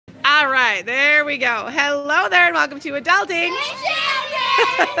right, there we go. Hello there and welcome to Adulting.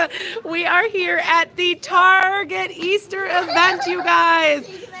 We are here at the Target Easter event, you guys.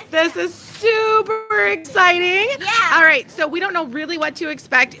 This is super exciting. Yeah. All right, so we don't know really what to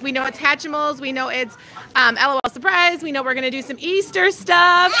expect. We know it's Hatchimals. We know it's LOL Surprise. We know we're going to do some Easter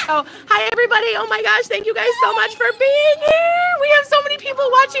stuff. So, hi, everybody. Oh, my gosh. Thank you guys so much for being here. We have so many people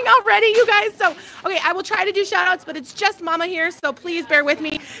watching already, you guys. So, okay, I will try to do shout-outs, but it's just Mama here, so please bear with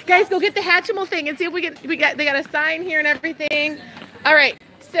me. Guys, go get the Hatchimal thing and see if they got a sign here and everything. All right,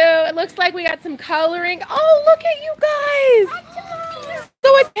 so it looks like we got some coloring. Oh, look at you guys.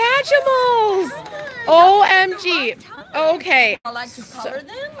 So it's Hatchimals. OMG. Okay. I like to color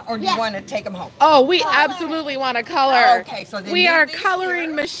them, or do you want to take them home? Oh, we absolutely want to color. Okay, so then we are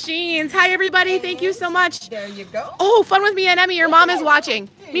coloring machines. Hi, everybody. Thank you so much. There you go. Oh, fun with me and Emmy. Your mom is watching.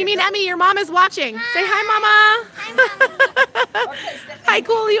 Mimi and Emmy, your mom is watching. Say hi, Mama. Hi,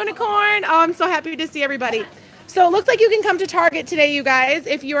 cool unicorn. Oh, I'm so happy to see everybody. So it looks like you can come to Target today, you guys,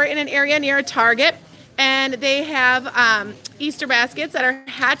 if you are in an area near a Target. And they have Easter baskets that are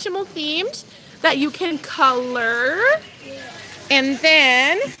Hatchimal themed that you can color. And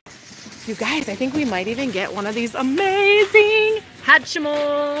then, you guys, I think we might even get one of these amazing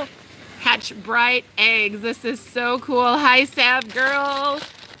Hatchimal Hatch Bright eggs. This is so cool. Hi, Sav girl.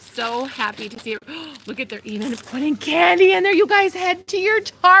 So happy to see her. Look at, they're even putting candy in there. You guys head to your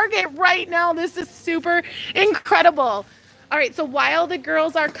Target right now. This is super incredible. All right, so while the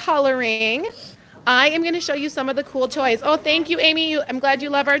girls are coloring, I am going to show you some of the cool toys. Oh, thank you, Amy. I'm glad you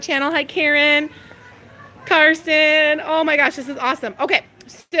love our channel. Hi, Karen. Carson. Oh my gosh, this is awesome. Okay,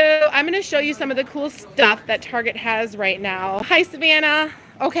 so I'm going to show you some of the cool stuff that Target has right now. Hi, Savannah.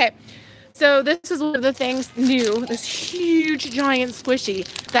 Okay, so this is one of the things new. This huge, giant squishy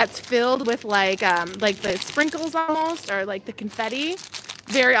that's filled with like the sprinkles almost, or like the confetti.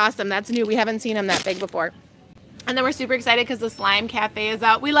 Very awesome. That's new. We haven't seen them that big before. And then we're super excited because the Slime Cafe is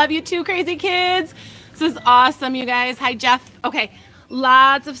out. We love you too, crazy kids. This is awesome, you guys. Hi, Jeff. Okay,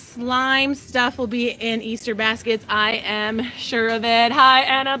 lots of slime stuff will be in Easter baskets. I am sure of it. Hi,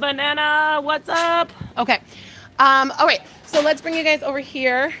 Anna Banana. What's up? Okay. All right, so let's bring you guys over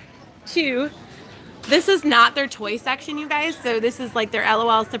here to, this is not their toy section, you guys. So this is like their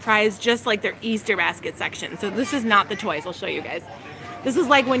LOL Surprise, just like their Easter basket section. So this is not the toys. I'll show you guys. This is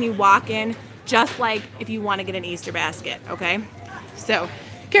like when you walk in, just like if you want to get an Easter basket, okay? So,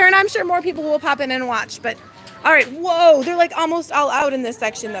 Karen, I'm sure more people will pop in and watch, but all right, whoa, they're like almost all out in this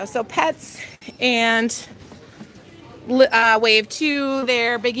section though. So pets and wave 2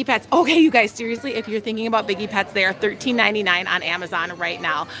 there, Biggie Pets. Okay, you guys, seriously, if you're thinking about Biggie Pets, they are $13.99 on Amazon right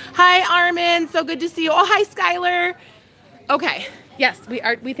now. Hi, Armin, so good to see you. Oh, hi, Skylar. Okay, yes,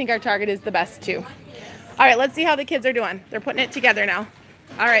 we think our Target is the best too. All right, let's see how the kids are doing. They're putting it together now.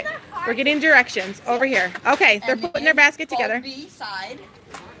 All right, we're getting directions over here. Okay, they're putting their basket together. B side.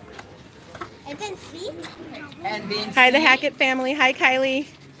 And then C. And then Hi, the C, Hackett family. Hi, Kylie.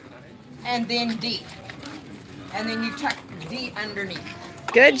 and then D. And then you tuck D underneath.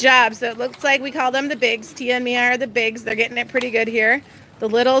 Good job. So it looks like we call them the bigs. Tia and Mia are the bigs. They're getting it pretty good here. The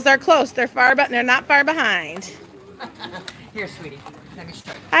littles are close. They're far, but they're not far behind. Here, sweetie. Let me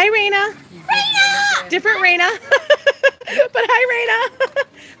show you. Hi, Raina. Raina! Different Raina. But hi, Raina.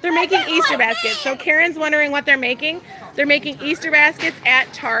 They're making Easter baskets. So Karen's wondering what they're making. They're making Easter baskets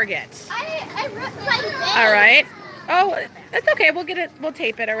at Target. I ripped my bed. All right. Oh, that's okay. We'll get it. We'll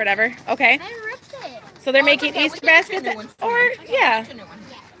tape it or whatever. Okay. I ripped it. So they're making Easter baskets, yeah.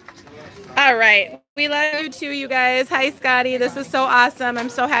 All right. We love you too, you guys. Hi, Scotty. This is so awesome. I'm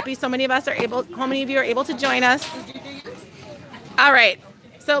so happy so many of us are able, how many of you are able to join us? All right.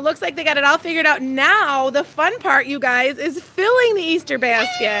 So it looks like they got it all figured out. Now, the fun part, you guys, is filling the Easter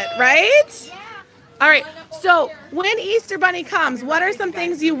basket, right? Yeah. All right. So when Easter Bunny comes, what are some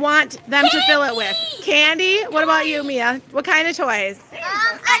things you want them to fill it with? Candy? What about you, Mia? What kind of toys?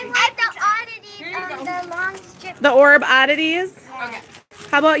 I want the oddities on the long strip. The orb oddities? Okay.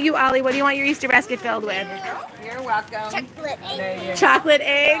 How about you, Ollie? What do you want your Easter basket filled with? You're welcome. Chocolate eggs. Chocolate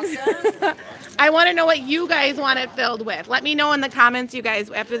eggs? I want to know what you guys want it filled with. Let me know in the comments, you guys,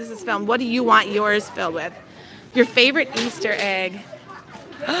 after this is filmed. What do you want yours filled with? Your favorite Easter egg.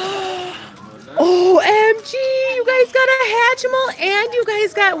 OMG, you guys got a Hatchimal and you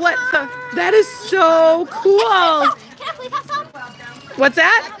guys got what? That is so cool. Can I please have some? What's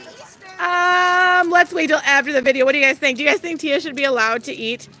that? Let's wait till after the video. What do you guys think? Do you guys think Tia should be allowed to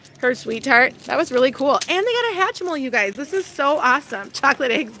eat her sweet tart? That was really cool. And they got a Hatchimal, you guys. This is so awesome.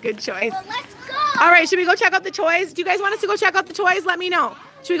 Chocolate eggs, good choice. Well, let's go. All right, should we go check out the toys? Do you guys want us to go check out the toys? Let me know.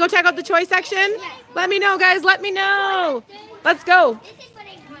 Should we go check out the toy section? Let me know, guys. Let me know. Let's go. This is what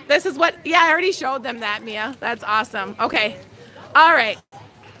I want. This is what, yeah, I already showed them that, Mia. That's awesome. Okay. All right.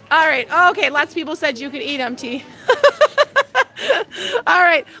 All right. Okay, lots of people said you could eat them, T. All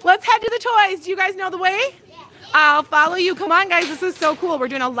right, let's head to the toys. Do you guys know the way? I'll follow you. Come on, guys. This is so cool. We're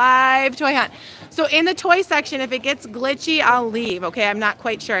doing a live toy hunt. So in the toy section, if it gets glitchy, I'll leave. Okay, I'm not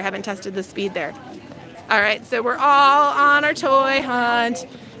quite sure. I haven't tested the speed there. All right, so we're all on our toy hunt.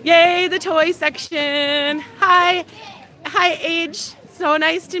 Yay, the toy section. Hi. Hi, Age. So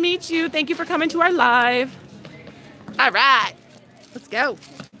nice to meet you. Thank you for coming to our live. All right, let's go.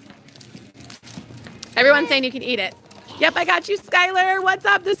 Everyone's saying you can eat it. Yep, I got you, Skylar. What's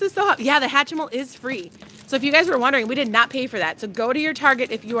up? This is so, yeah, the Hatchimal is free. So if you guys were wondering, we did not pay for that. So go to your Target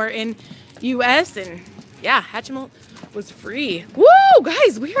if you are in US, and yeah, Hatchimal was free. Woo,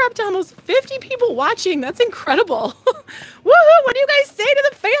 guys, we are up to almost 50 people watching. That's incredible. Woohoo, what do you guys say to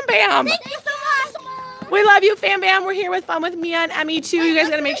the Fam Bam? Thank you so much. We love you, Fam Bam. We're here with Fun with Mia and Emmy too. You guys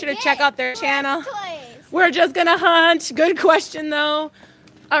gotta make sure to check out their channel. We're just gonna hunt. Good question though.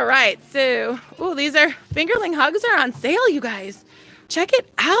 All right, so, ooh, these are, Fingerling Hugs are on sale, you guys. Check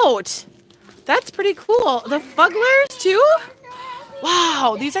it out. That's pretty cool. The Fugglers too?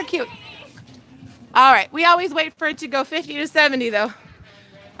 Wow, these are cute. All right, we always wait for it to go 50 to 70 though.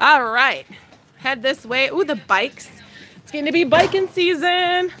 All right, head this way. Ooh, the bikes. It's going to be biking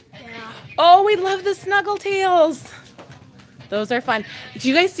season. Yeah. Oh, we love the Snuggle Tails. Those are fun. Did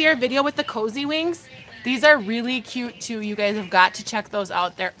you guys see our video with the Cozy Wings? These are really cute too. You guys have got to check those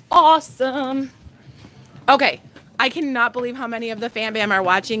out. They're awesome. Okay, I cannot believe how many of the Fam Bam are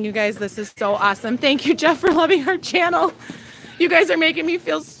watching. You guys, this is so awesome. Thank you, Jeff, for loving our channel. You guys are making me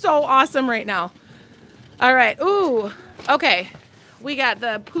feel so awesome right now. All right, ooh, okay. We got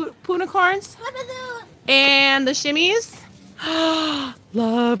the Poonicorns and the Shimmies.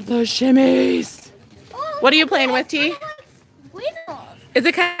 Love the Shimmies. What are you playing with, T? Is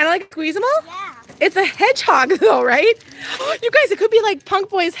it kind of like Squeezable? Yeah. It's a hedgehog though, right? You guys, it could be like Punk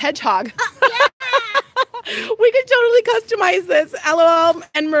Boy's hedgehog. Yeah. We could totally customize this. LOL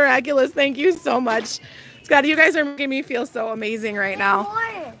and Miraculous, thank you so much. Scotty, you guys are making me feel so amazing right now.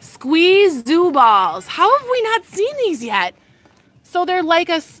 Squeeze Zoo Balls. How have we not seen these yet? So they're like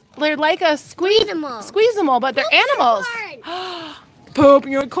a Squeeze-a-Mole, but they're animals. Poop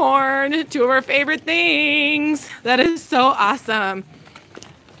Unicorn, two of our favorite things. That is so awesome.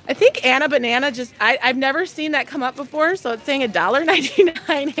 I think Anna Banana I've never seen that come up before, so it's saying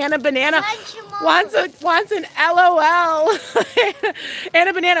 $1.99. Anna Banana wants an LOL.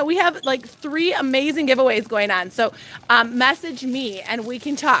 Anna Banana, we have like 3 amazing giveaways going on, so message me and we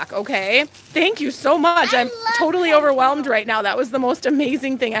can talk, okay? Thank you so much. I'm totally overwhelmed right now. That was the most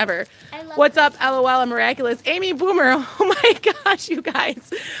amazing thing ever. What's up, LOL and Miraculous? Amy Boomer, oh my gosh, you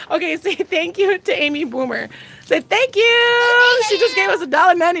guys. Okay, say thank you to Amy Boomer. Say thank you. She just gave us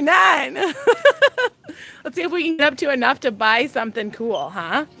 $1.99. Let's see if we can get up to enough to buy something cool,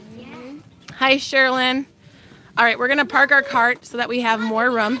 huh? Yeah. Hi, Sherlyn. All right, we're going to park our cart so that we have more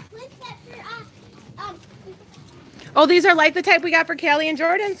room. Oh, these are like the type we got for Callie and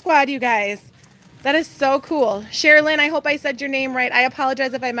Jordan Squad, you guys. That is so cool. Sherlyn, I hope I said your name right. I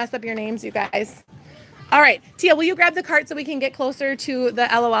apologize if I mess up your names, you guys. All right, Tia, will you grab the cart so we can get closer to the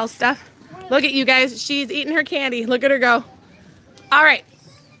LOL stuff? Look at you guys. She's eating her candy. Look at her go. All right,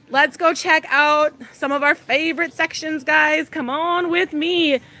 let's go check out some of our favorite sections, guys. Come on with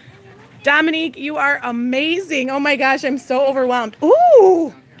me. Dominique, you are amazing. Oh my gosh, I'm so overwhelmed.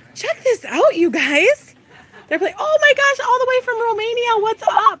 Ooh, check this out, you guys. They're playing. Oh my gosh, all the way from Romania. What's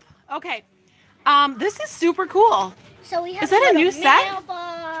up? Okay. This is super cool. So we have is that a new set?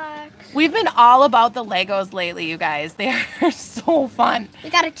 Mailbox. We've been all about the Legos lately, you guys. They are so fun. We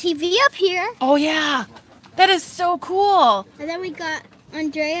got a TV up here. Oh yeah, that is so cool. And then we got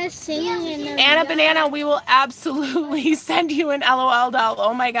Andrea singing. Anna Banana, we will absolutely send you an LOL doll.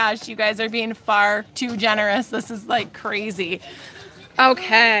 Oh my gosh, you guys are being far too generous. This is like crazy.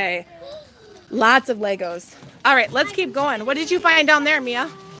 Okay, lots of Legos. All right, let's keep going. What did you find down there, Mia?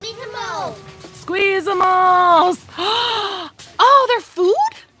 Squeeze-a-Moles. Oh, they're food?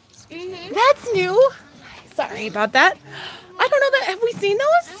 Mm-hmm. That's new. Sorry about that. I don't know that. Have we seen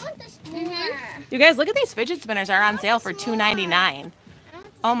those? Mm-hmm. You guys, look at these fidget spinners are on sale for $2.99.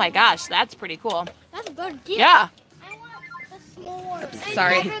 Oh my gosh, that's pretty cool. That's a good deal. Yeah. I want the small one.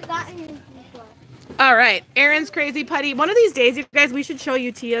 Sorry. I've never gotten these before. All right, Erin's Crazy Putty. One of these days, you guys, we should show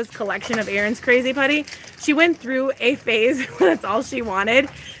you Tia's collection of Erin's Crazy Putty. She went through a phase when that's all she wanted.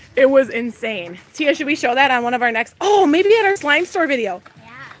 It was insane. Tia, should we show that on one of our next? Oh, maybe at our slime store video.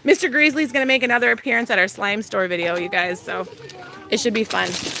 Yeah. Mr. Grizzly's going to make another appearance at our slime store video, you guys, so it should be fun.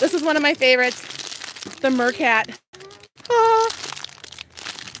 This is one of my favorites, the Mercat.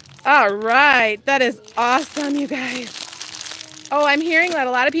 All right. That is awesome, you guys. Oh, I'm hearing that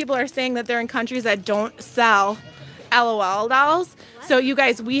a lot of people are saying that they're in countries that don't sell LOL dolls. So you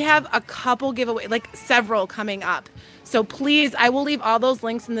guys, we have a couple giveaway, like several coming up. So please, I will leave all those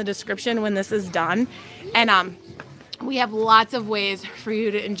links in the description when this is done. And we have lots of ways for you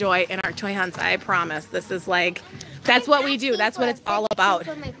to enjoy in our toy hunts. I promise. This is like, that's what we do. That's what it's all about.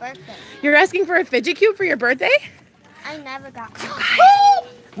 For my birthday. You're asking for a fidget cube for your birthday? I never got one.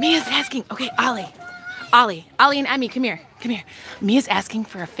 Guys, Mia's asking. Okay, Ollie and Emmy, come here. Mia's asking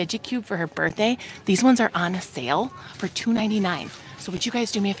for a fidget cube for her birthday. These ones are on sale for $2.99. So would you guys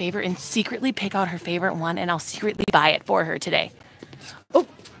do me a favor and secretly pick out her favorite one, and I'll secretly buy it for her today. Oh,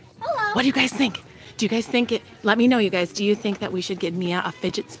 Hello. what do you guys think? Do you guys think it? Let me know, you guys. Do you think that we should get Mia a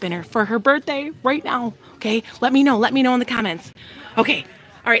fidget spinner for her birthday right now? Okay, let me know. Let me know in the comments. Okay,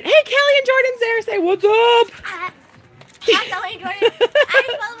 all right. Hey, Kelly and Jordan's there. Say what's up. Hi, Kelly and Jordan.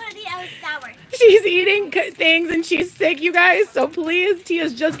 I was sour. She's eating things and she's sick, you guys. So please,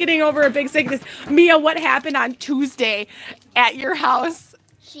 Tia's just getting over a big sickness. Mia, what happened on Tuesday at your house?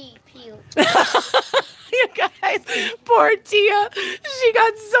 She puked. You guys, poor Tia. She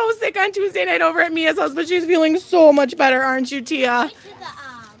got so sick on Tuesday night over at Mia's house, but she's feeling so much better, aren't you, Tia?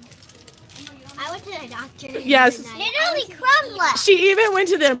 I went to the doctor. Yes. Literally crumbling. She even went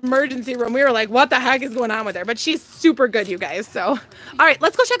to the emergency room. We were like, what the heck is going on with her? But she's super good, you guys. So, all right,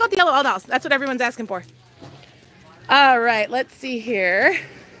 let's go check out the LOL dolls. That's what everyone's asking for. All right, let's see here.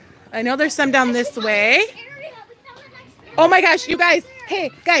 I know there's some down this way. Oh my gosh, you guys. Hey,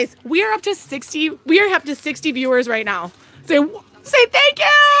 guys, we are up to 60. We are up to 60 viewers right now. Say thank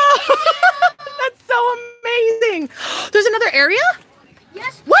you. That's so amazing. There's another area?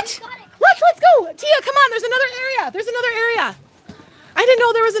 Yes. What? What? Let's go. Tia, come on. There's another area. There's another area. I didn't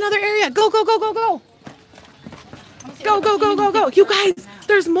know there was another area. Go, go, go, go, go. Go, go, go, go, go. You guys,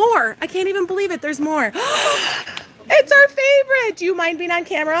 there's more. I can't even believe it. There's more. It's our favorite. Do you mind being on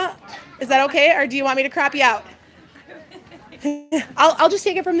camera? Is that okay? Or do you want me to crop you out? I'll just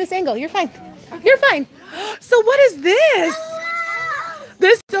take it from this angle. You're fine. You're fine. So what is this?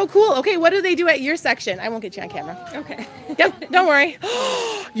 This is so cool. Okay, what do they do at your section? I won't get you on camera. Okay. Yep, don't worry.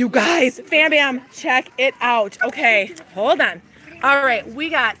 You guys, Fam Bam, check it out. Okay, hold on. All right, we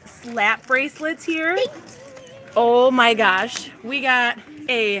got slap bracelets here. Oh my gosh. We got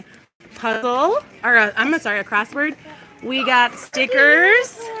a puzzle, or a crossword. We got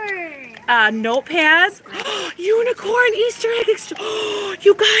stickers, notepads, unicorn Easter egg.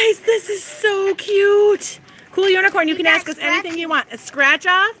 You guys, this is so cute. Cool unicorn, you can ask us anything you want. A scratch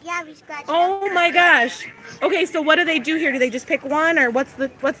off? Yeah, we scratched. Oh my gosh. Okay, so what do they do here? Do they just pick one, or what's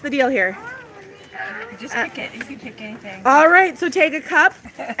the deal here? Just pick it. You can pick anything. All right, so take a cup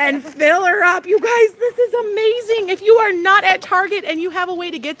and fill her up. You guys, this is amazing. If you are not at Target and you have a way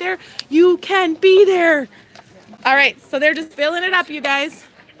to get there, you can be there. All right, so they're just filling it up, you guys.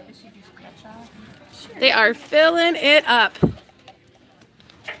 They are filling it up.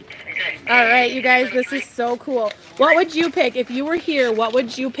 All right, you guys, this is so cool. What would you pick if you were here? What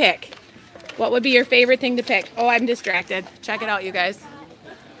would you pick? What would be your favorite thing to pick? Oh, I'm distracted. Check it out, you guys.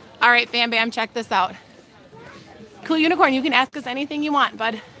 All right, Fam Bam, check this out. Cool unicorn, you can ask us anything you want,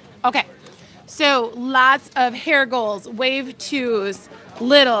 bud. Okay, so lots of hair goals, wave 2s,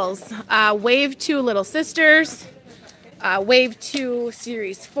 littles, wave 2 little sisters, wave 2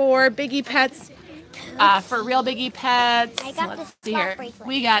 series 4, Biggie Pets. For real Biggie Pets, let's see here.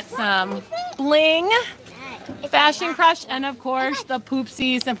 We got some bling, Fashion Crush, and of course the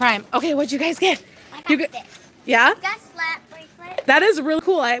Poopsie Supreme. Okay, what'd you guys get? I got this. Yeah? Got slap bracelet. That is really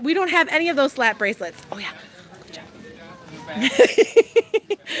cool. We don't have any of those slap bracelets. Oh yeah. Good job.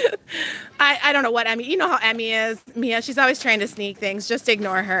 I don't know what Emmy. You know how Emmy is, Mia. She's always trying to sneak things. Just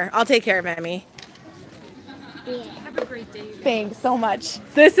ignore her. I'll take care of Emmy. Yeah. Have a great day. Thanks so much.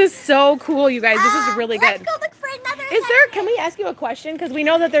 This is so cool, you guys. This is really good. Let's go look for another. Is there, can we ask you a question? Because we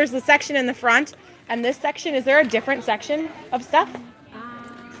know that there's the section in the front and this section. Is there a different section of stuff?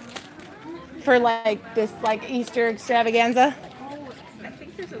 For like this like Easter extravaganza? Oh, I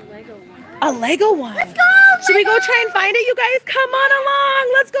think there's a Lego one. A Lego one. Let's go. Should we go try and find it, you guys? Come on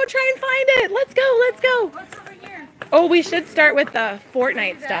along. Let's go try and find it. Let's go. Let's go. What's over here? Oh, we should start with the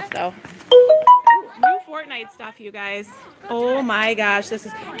Fortnite stuff though. Ooh, new Fortnite stuff, you guys. Oh my gosh, this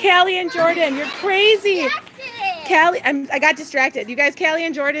is Callie and Jordan. You're crazy. Callie, I got distracted. You guys, Callie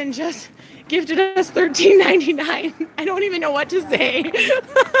and Jordan just gifted us $13.99. I don't even know what to say.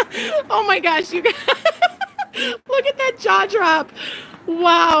 Oh my gosh, you guys. Look at that jaw drop.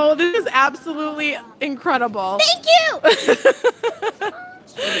 Wow, this is absolutely incredible. Thank you.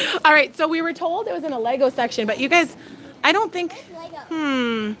 All right, so we were told it was in a Lego section, but you guys, I don't think,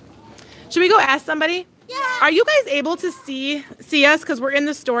 Should we go ask somebody? Yeah. Are you guys able to see us? Because we're in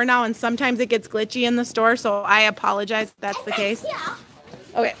the store now, and sometimes it gets glitchy in the store, so I apologize if that's the case. Yeah.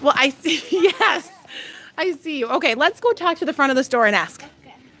 Okay, well, I see. Yes, I see you. Okay, let's go talk to the front of the store and ask.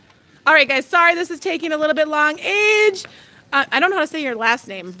 Okay. All right, guys, sorry this is taking a little bit long. Age, I don't know how to say your last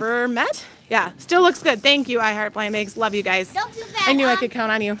name. Vermet? Yeah, still looks good. Thank you, I Heart Blind Mix. Love you guys. Don't feel bad. I knew I could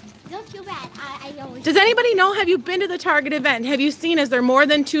count on you. Don't feel bad. I always. Does anybody know, have you been to the Target event? Have you seen, is there more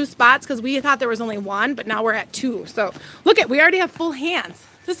than 2 spots? Because we thought there was only 1, but now we're at 2. So look we already have full hands.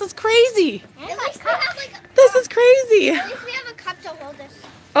 This is crazy. At least we have This is crazy. At least we have a cup to hold this.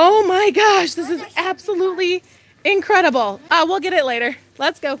 Oh my gosh, this is absolutely incredible. We'll get it later.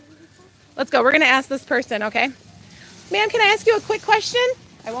 Let's go. Let's go. We're going to ask this person, okay? Ma'am, can I ask you a quick question?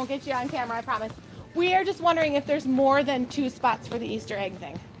 I won't get you on camera, I promise. We are just wondering if there's more than 2 spots for the Easter egg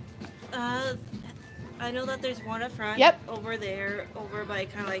thing. I know that there's one up front. Yep. Over there, over by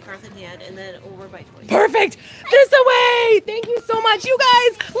kind of like Hearth and Hand, and then over by Toys. Perfect. This away. Thank you so much, you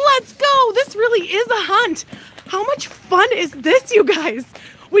guys. Let's go. This really is a hunt. How much fun is this, you guys?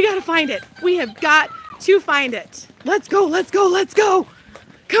 We got to find it. We have got to find it. Let's go. Let's go. Let's go.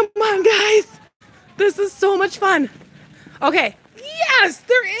 Come on, guys. This is so much fun. Okay. Yes,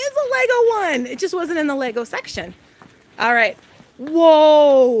 there is a Lego one. It just wasn't in the Lego section. All right.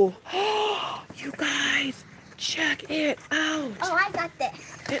 Whoa. You guys, check it out. Oh, I got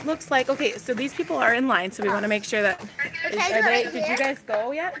this. It looks like, okay, so these people are in line, so we want to make sure that, did you guys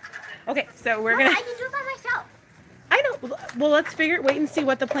go yet? Okay, so we're going I to, can do it by myself. I know, well, let's wait and see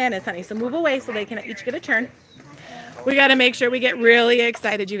what the plan is, honey. So move away so they can each get a turn. We got to make sure we get really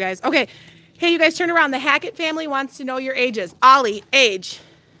excited, you guys. Okay, hey, you guys turn around. The Hackett family wants to know your ages. Ollie, age.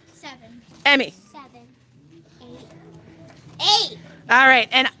 7. Emmy. 7. 8. 8. All right,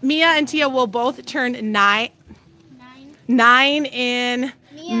 and Mia and Tia will both turn 9 in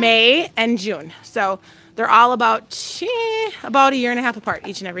May and June. So they're all about a year and a half apart,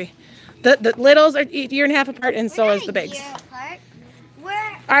 each and every. The littles are a year and a half apart, and so is the bigs. We're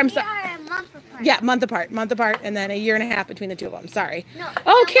a month apart. Yeah, month apart, and then a year and a half between the 2 of them. Sorry. No,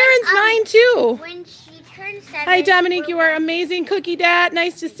 Oh, Karen's 9 too. When she turns 7. Hi, Dominique. You are amazing, Cookie Dad.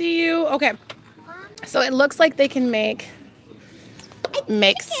 Nice to see you. Okay, so it looks like they can make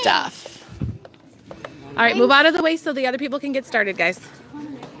stuff. All right, move out of the way so the other people can get started, guys.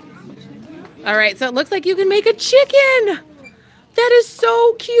 All right, so it looks like you can make a chicken. That is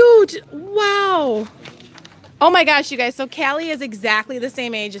so cute. Wow. Oh my gosh, you guys. So Callie is exactly the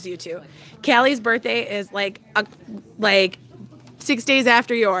same age as you two. Callie's birthday is like 6 days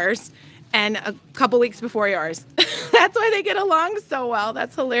after yours and a couple weeks before yours. That's why they get along so well.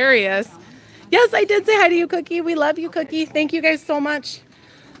 That's hilarious. Yes, I did say hi to you, Cookie. We love you, Cookie. Thank you guys so much.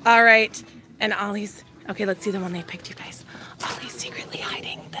 All right. And Ollie's. Okay, let's see the one they picked, you guys. Ollie's secretly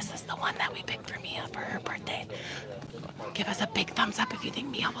hiding. This is the one that we picked for Mia for her birthday. Give us a big thumbs up if you think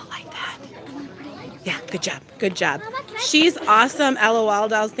Mia will like that. Yeah, good job. Good job. She's awesome. LOL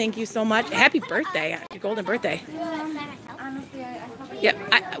dolls. Thank you so much. Happy birthday. Your golden birthday.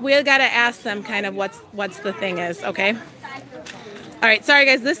 Yep. We got to ask them kind of what's the thing is, okay? All right, sorry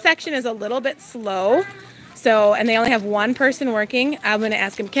guys, this section is a little bit slow. So, and they only have one person working. I'm going to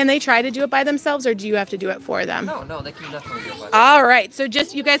ask them, can they try to do it by themselves or do you have to do it for them? No, they can definitely do it by themselves. All right, so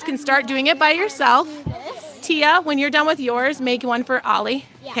just you guys can start doing it by yourself. Tia, when you're done with yours, make one for Ollie,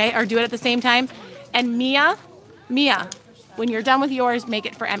 okay? Or do it at the same time. And Mia, when you're done with yours, make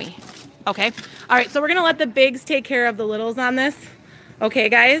it for Emmy, okay? All right, so we're going to let the bigs take care of the littles on this. Okay,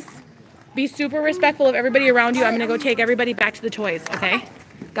 guys? Be super respectful of everybody around you. I'm going to go take everybody back to the toys, okay?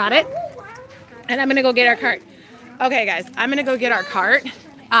 Got it? And I'm going to go get our cart. Okay, guys, I'm going to go get our cart.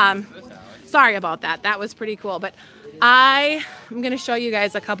 Sorry about that. That was pretty cool. But I'm going to show you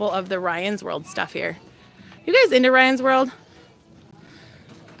guys a couple of the Ryan's World stuff here. You guys into Ryan's World?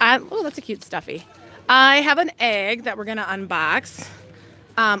 Oh, that's a cute stuffy. I have an egg that we're going to unbox.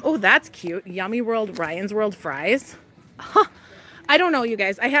 Oh, that's cute. Yummy World Ryan's World fries. Huh. I don't know, you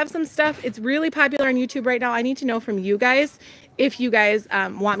guys. I have some stuff. It's really popular on YouTube right now. I need to know from you guys if you guys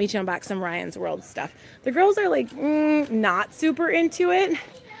want me to unbox some Ryan's World stuff. The girls are like not super into it.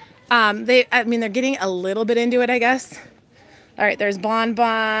 They're getting a little bit into it, I guess. All right, there's Bon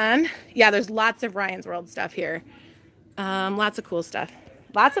Bon. Yeah, there's lots of Ryan's World stuff here. Lots of cool stuff.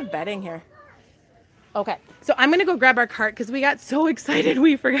 Lots of bedding here. Okay, so I'm gonna go grab our cart because we got so excited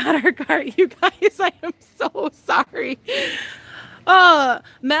we forgot our cart. You guys, I am so sorry.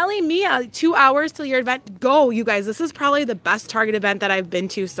 Melly, Mia, 2 hours till your event. Go, you guys. This is probably the best Target event that I've been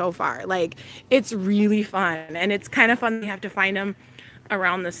to so far. Like, it's really fun, and it's kind of fun. You have to find them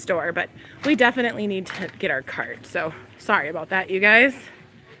around the store, but we definitely need to get our cart. So sorry about that, you guys.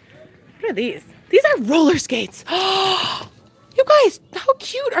 What are these? These are roller skates. You guys, how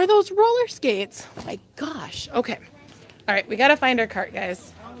cute are those roller skates? Oh my gosh. Okay. All right, we got to find our cart,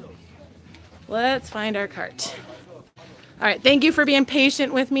 guys. Let's find our cart. All right, thank you for being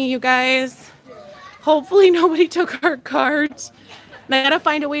patient with me, you guys. Hopefully nobody took our cart. And I got to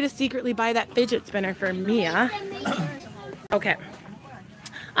find a way to secretly buy that fidget spinner for Mia. Okay.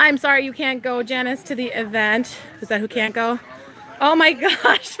 I'm sorry you can't go, Janice, to the event. Is that who can't go? Oh my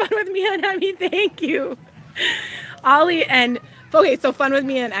gosh, Fun with Mia and Emmy, thank you. Ollie and, okay, so Fun with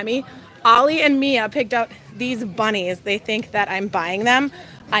Mia and Emmy. Ollie and Mia picked out these bunnies. They think that I'm buying them.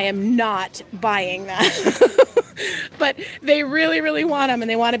 I am not buying them. But they really, really want them, and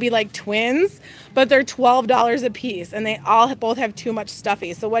they want to be like twins, but they're $12 a piece, and they all both have too much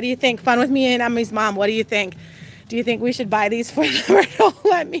stuffy. So what do you think? Fun with Mia and Emmy's mom, what do you think? Do you think we should buy these for them, or don't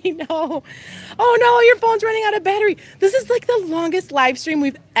let me know? Oh no, your phone's running out of battery. This is like the longest live stream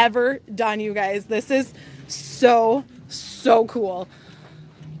we've ever done, you guys. This is so cool.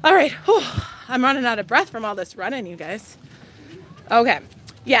 All right, whew. I'm running out of breath from all this running, you guys. Okay,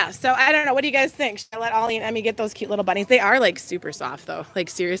 yeah, so I don't know. What do you guys think? Should I let Ollie and Emmy get those cute little bunnies? They are like super soft though. Like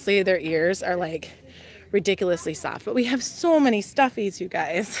seriously, their ears are like ridiculously soft. But we have so many stuffies, you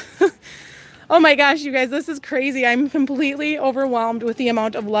guys. Oh my gosh, you guys, this is crazy. I'm completely overwhelmed with the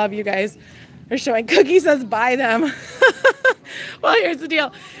amount of love you guys are showing. Cookie says buy them. Well, here's the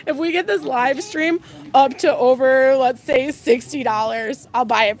deal. If we get this live stream up to over, let's say, $60, I'll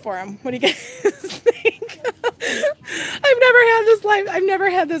buy it for him. What do you guys think? I've never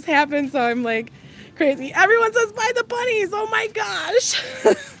had this happen, so I'm like crazy. Everyone says buy the bunnies. Oh my gosh.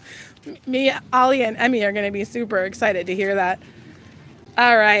 Me, Ollie, and Emmy are going to be super excited to hear that.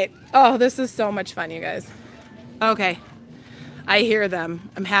 All right. Oh, this is so much fun, you guys. Okay. I hear them.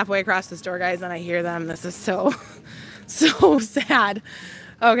 I'm halfway across the store, guys, and I hear them. This is so sad.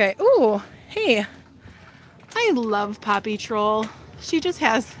 Okay. Ooh, hey. I love Poppy Troll. She just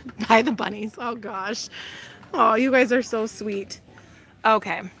has buy the bunnies. Oh, gosh. Oh, you guys are so sweet.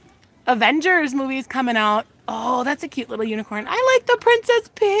 Okay. Avengers movie's coming out. Oh, that's a cute little unicorn. I like the Princess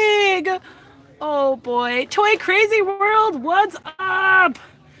Pig. Oh, boy. Toy Crazy World, what's up?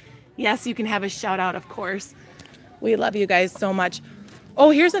 Yes, you can have a shout out, of course. We love you guys so much. Oh,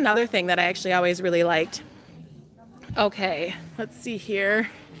 here's another thing that I actually always really liked. Okay, let's see here.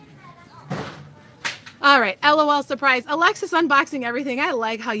 All right, LOL surprise. Alexis unboxing everything. I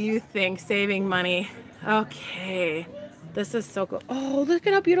like how you think, saving money. Okay, this is so cool. Oh, look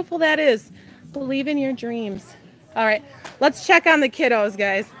at how beautiful that is. Believe in your dreams. All right, let's check on the kiddos,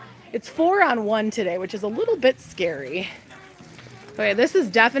 guys. It's 4-on-1 today, which is a little bit scary. Okay, this is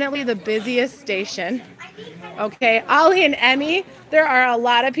definitely the busiest station. Okay, Ollie and Emmy, there are a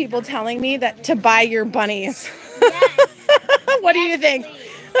lot of people telling me that to buy your bunnies. Yes. What do you think?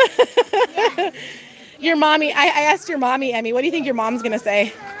 Yes. Your mommy, I asked your mommy, Emmy, what do you think your mom's going to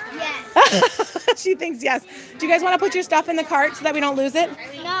say? Yes. She thinks yes. Do you guys want to put your stuff in the cart so that we don't lose it?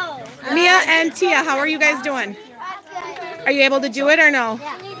 No. Mia and Tia, how are you guys doing? Are you able to do it or no?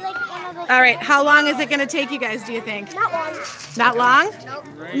 Yeah. I need like one of those. All right, how long is it going to take you guys, do you think? Not long. Not long? Nope.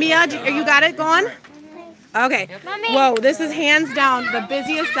 Mia, you got it going? Okay. Mommy. Whoa, this is hands down the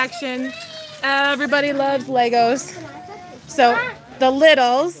busiest section. Everybody loves Legos. So the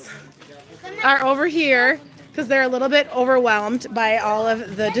littles are over here because they're a little bit overwhelmed by all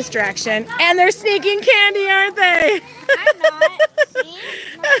of the distraction. And they're sneaking candy, aren't they? I'm not.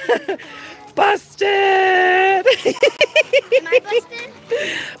 See? Busted! Am I busted?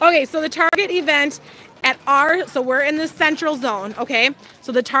 Okay, so the Target event at so we're in the central zone, okay?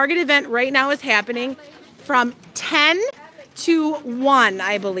 So the Target event right now is happening from 10 to 1,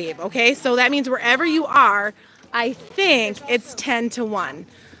 I believe, okay? So that means wherever you are, I think it's 10 to 1.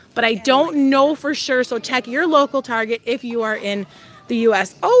 But I don't know for sure, so check your local Target if you are in the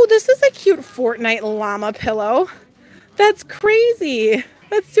U.S. Oh, this is a cute Fortnite llama pillow. That's crazy.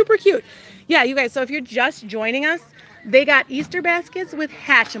 That's super cute. Yeah, you guys, so if you're just joining us, they got Easter baskets with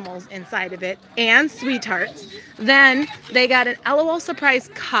Hatchimals inside of it and sweethearts. Then they got an LOL surprise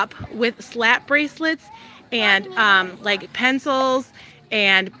cup with slap bracelets and like pencils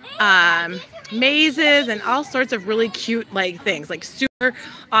and mazes and all sorts of really cute like things, like super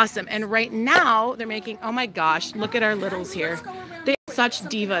awesome. And right now they're making, oh my gosh, look at our littles here. They are such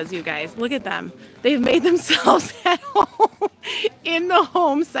divas, you guys. Look at them. They've made themselves at home in the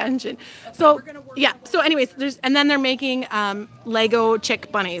home section. So yeah, so anyways, and then they're making Lego chick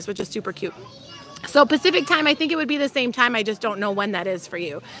bunnies, which is super cute. So Pacific time, I think it would be the same time. I just don't know when that is for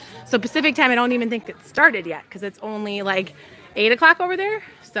you. So Pacific time, I don't even think it started yet because it's only like 8 o'clock over there.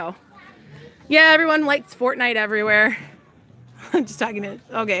 So yeah, everyone likes Fortnite everywhere. I'm just talking to,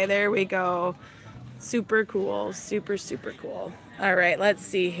 okay, there we go. Super cool. Super, super cool. All right, let's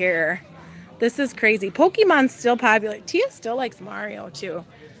see here. This is crazy. Pokemon's still popular. Tia still likes Mario too.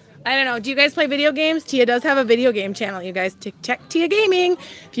 I don't know. Do you guys play video games? Tia does have a video game channel. You guys check Tia Gaming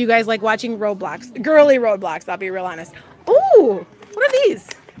if you guys like watching Roblox. Girly Roblox, I'll be real honest. Ooh, what are these?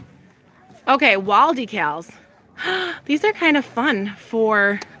 Okay, wall decals. These are kind of fun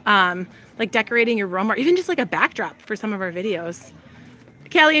for like decorating your room or even just like a backdrop for some of our videos.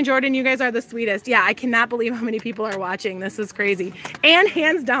 Callie and Jordan, you guys are the sweetest. Yeah, I cannot believe how many people are watching. This is crazy. And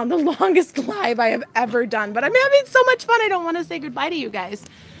hands down, the longest live I have ever done. But I'm having so much fun, I don't want to say goodbye to you guys.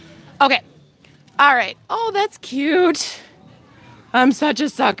 Okay. All right. Oh, that's cute. I'm such a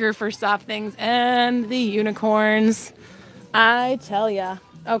sucker for soft things and the unicorns. I tell ya.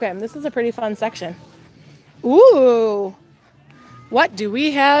 Okay, this is a pretty fun section. Ooh. What do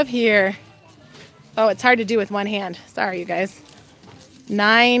we have here? Oh, it's hard to do with one hand. Sorry, you guys.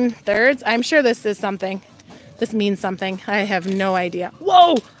 9/3. I'm sure this is something. This means something. I have no idea.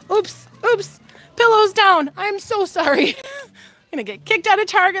 Whoa! Oops! Oops! Pillows down! I'm so sorry. I'm gonna get kicked out of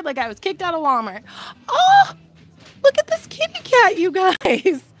Target like I was kicked out of Walmart. Oh! Look at this kitty cat, you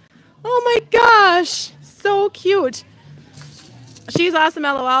guys! Oh my gosh! So cute. She's awesome,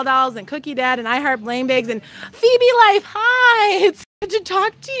 LOL dolls, and Cookie Dad, and I Heart Blame Bags, and Phoebe Life. Hi! It's good to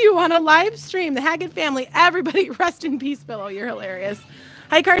talk to you on a live stream. The Haggett family. Everybody, rest in peace, Pillow. You're hilarious.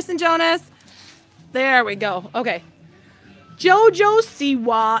 Hi, Carson Jonas. There we go. Okay. JoJo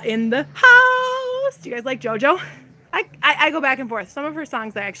Siwa in the house. Do you guys like JoJo? I go back and forth. Some of her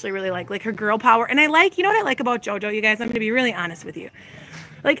songs I actually really like her girl power. And I like, you know what I like about JoJo, you guys? I'm going to be really honest with you.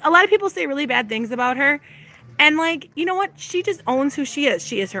 Like, a lot of people say really bad things about her. And, like, you know what? She just owns who she is.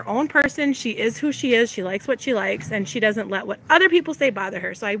 She is her own person. She is who she is. She likes what she likes. And she doesn't let what other people say bother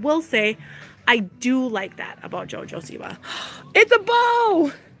her. So I will say I do like that about JoJo Siwa. It's a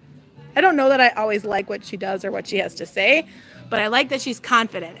bow! I don't know that I always like what she does or what she has to say. But I like that she's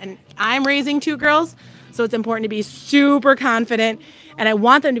confident. And I'm raising 2 girls. So it's important to be super confident. And I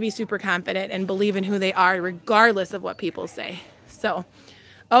want them to be super confident and believe in who they are regardless of what people say. So,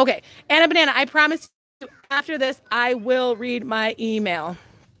 okay. Anna Banana, I promise you after this, I will read my email.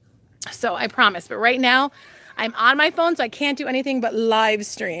 So I promise. But right now, I'm on my phone, so I can't do anything but live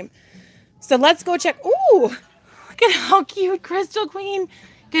stream. So let's go check. Ooh, look at how cute Crystal Queen.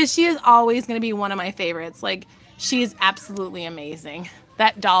 Because she is always going to be one of my favorites. Like, she is absolutely amazing.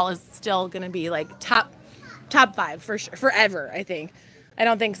 That doll is still going to be like top 5 for sure, forever, I think. I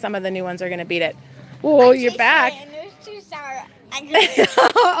don't think some of the new ones are going to beat it. Oh, you're back.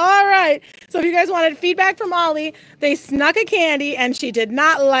 All right. So if you guys wanted feedback from Ollie, they snuck a candy and she did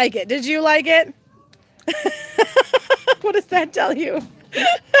not like it. Did you like it? What does that tell you?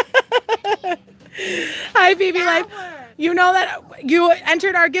 Hi, Phoebe Life. You know that you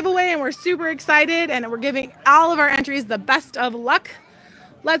entered our giveaway and we're super excited and we're giving all of our entries the best of luck.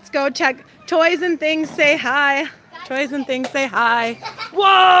 Let's go check. Toys and Things say hi. Toys and Things say hi.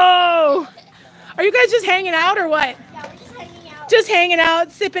 Whoa! Are you guys just hanging out or what? Yeah, we're just hanging out. Just hanging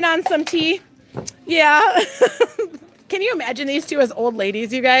out, sipping on some tea. Yeah. Can you imagine these 2 as old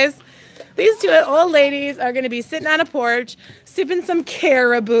ladies, you guys? These 2 old ladies are going to be sitting on a porch, sipping some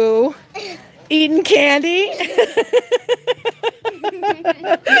Caribou, eating candy.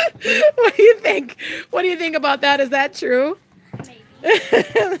 What do you think? What do you think about that? Is that true?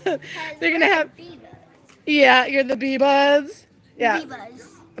 They're gonna have. Yeah, you're the bee-buzz. Yeah.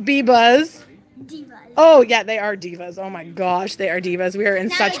 Bee-buzz. Divas. Oh yeah, they are divas. Oh my gosh, they are divas. We are in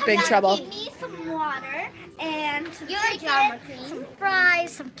such big trouble. Give me some water and some chicken, some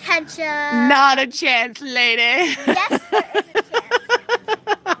fries, some ketchup. Not a chance, lady. Yes, there is a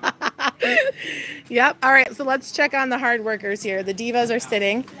chance. Yep. All right. So let's check on the hard workers here. The divas are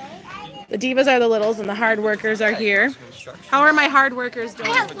sitting. The divas are the littles, and the hard workers are here. How are my hard workers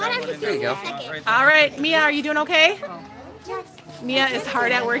doing? There you go. All right, Mia, are you doing okay? Mia is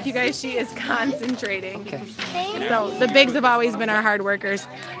hard at work, you guys. She is concentrating. So the bigs have always been our hard workers.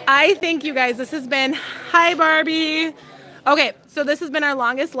 I think, you guys, this has been, hi, Barbie. Okay, so this has been our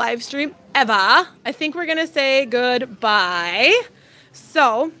longest live stream ever. I think we're going to say goodbye.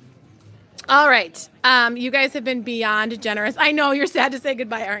 So, all right. You guys have been beyond generous. I know you're sad to say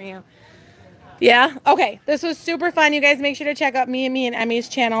goodbye, aren't you? Yeah? Okay. This was super fun. You guys make sure to check out me and Emmy's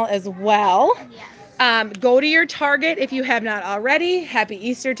channel as well. Yes. Go to your Target if you have not already. Happy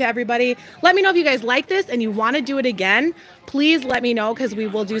Easter to everybody. Let me know if you guys like this and you want to do it again. Please let me know because we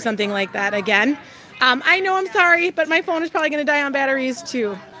will do something like that again. I know I'm sorry, but my phone is probably going to die on batteries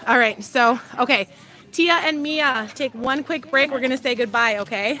too. All right. So, okay. Tia and Mia, take one quick break. We're going to say goodbye,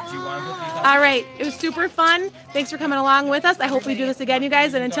 okay? Do you want to put these on? All right. It was super fun. Thanks for coming along with us. I hope we do this again, you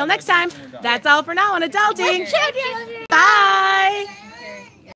guys. And until next time, that's all for now on Adulting. Bye.